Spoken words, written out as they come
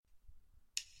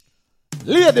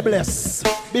Lady Bless,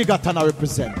 Biggaton I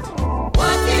represent.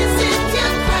 What is it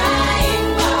you're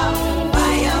crying about?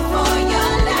 Fire for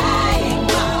your lying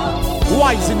mouth.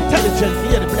 Wise, intelligent,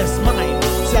 Lady Bless mind.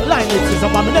 Say language is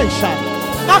abomination.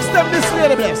 Ask them this,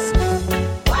 Lady Bless.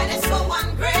 Why they so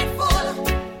ungrateful?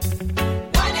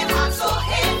 Why they heart so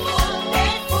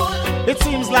hateful? It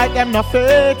seems like them not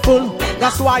faithful.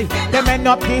 That's why them end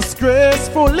up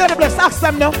disgraceful. Lady Bless, ask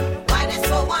them now. Why they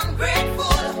so ungrateful?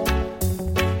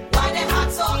 Why they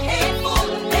heart so hateful?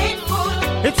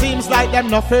 It seems like them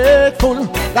not faithful.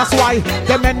 That's why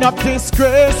them end up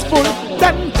disgraceful.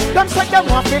 Them say them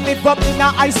want to live up in a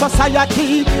high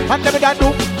society, and them that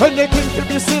do anything to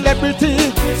be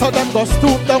celebrity. So them go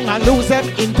stoop down and lose them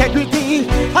integrity,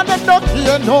 and them don't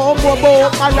care no more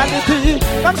about morality.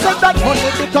 Them say that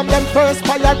money become them first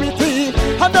priority,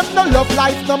 and them no love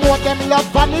life no more, them love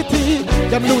vanity.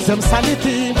 Them lose them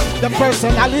sanity, them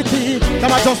personality.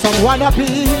 Them are just some wannabe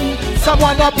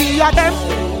of them.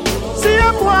 See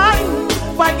them one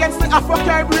fight against the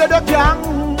Afro-Caribbean gang.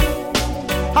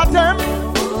 At them,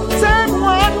 same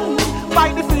one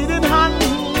fight the feeding hand.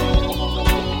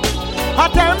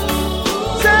 At them,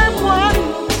 same one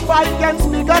fight against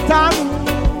Biggaton.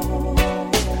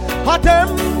 At them,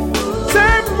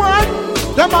 same one,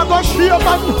 them a go shame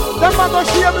man, them a go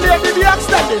shame lady the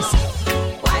extent this.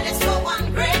 Why they so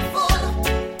ungrateful?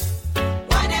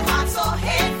 Why they heart so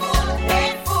hateful?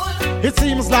 It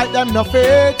seems like them not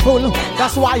faithful.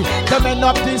 That's why them end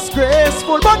up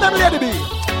disgraceful. But them lady be.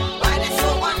 Why they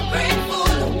so ungrateful?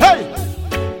 Hey!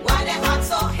 Why they heart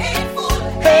so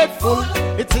Hateful.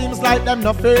 It seems like them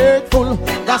not faithful.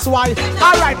 That's why.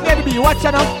 Alright, lady be, watch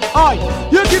out now. Oi,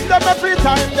 you give them every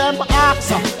time them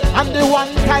ask. And the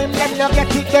one time them you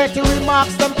get it dirty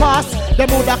remarks them pass. Them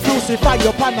woulda crucify you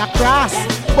upon a cross.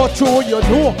 But you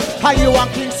know how you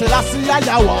and King Selassie how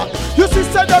you walk. You see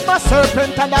say them a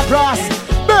serpent and a grass.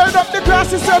 Burn up the grass,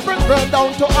 the serpent burn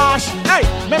down to ash. Hey,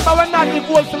 remember when I give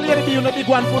gold for Lady B, you know big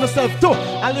one for yourself too.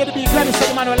 And Lady B, Glenn said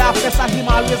the man will laugh less and him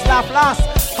always laugh last.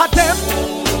 At them,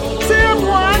 same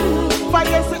one fight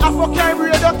against the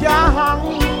Afro-Caribbean you can't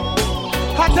hang.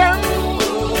 At them,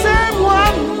 same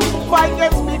one fight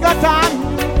against Biggaton.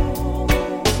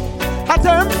 At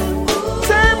them,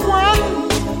 same one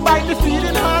fight the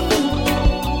feeding hand.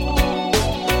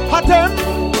 At them,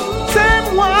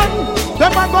 same one.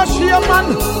 Them a go shame man,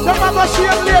 them a go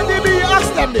shame Lady B.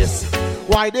 Ask them this.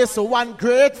 Why they so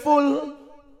ungrateful?